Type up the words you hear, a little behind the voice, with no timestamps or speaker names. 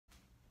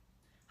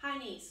high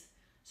knees.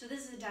 So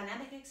this is a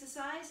dynamic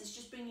exercise. It's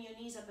just bringing your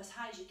knees up as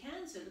high as you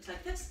can. So it looks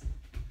like this.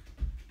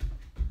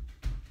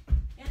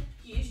 Yeah,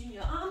 you're using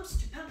your arms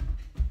to pump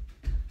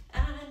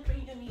and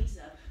bring your knees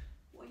up.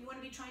 What you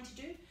want to be trying to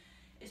do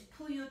is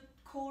pull your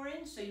core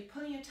in. So you're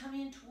pulling your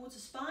tummy in towards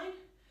the spine.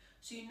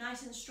 So you're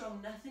nice and strong.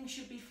 Nothing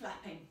should be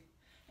flapping,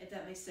 if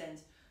that makes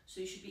sense.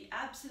 So you should be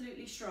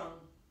absolutely strong.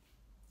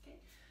 Okay.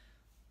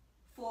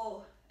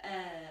 For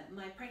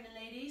my pregnant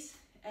ladies,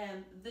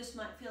 this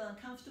might feel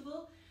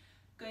uncomfortable.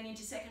 Going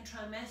into second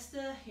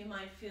trimester, you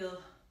might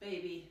feel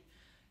baby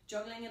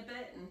juggling a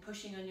bit and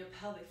pushing on your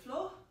pelvic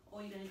floor.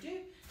 All you're going to do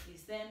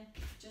is then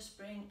just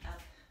bring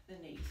up the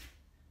knees.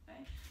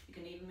 Right? You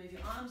can even move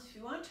your arms if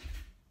you want.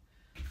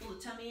 Pull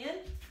the tummy in,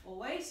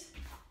 always,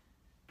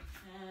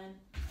 and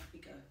up we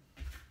go.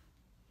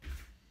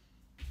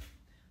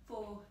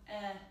 For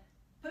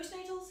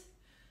postnatals,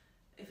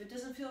 if it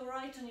doesn't feel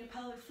right on your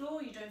pelvic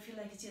floor, you don't feel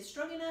like it's yet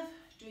strong enough,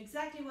 do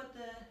exactly what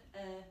the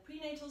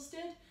prenatals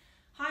did.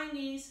 High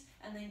knees,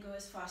 and then go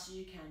as fast as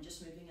you can,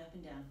 just moving up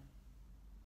and down.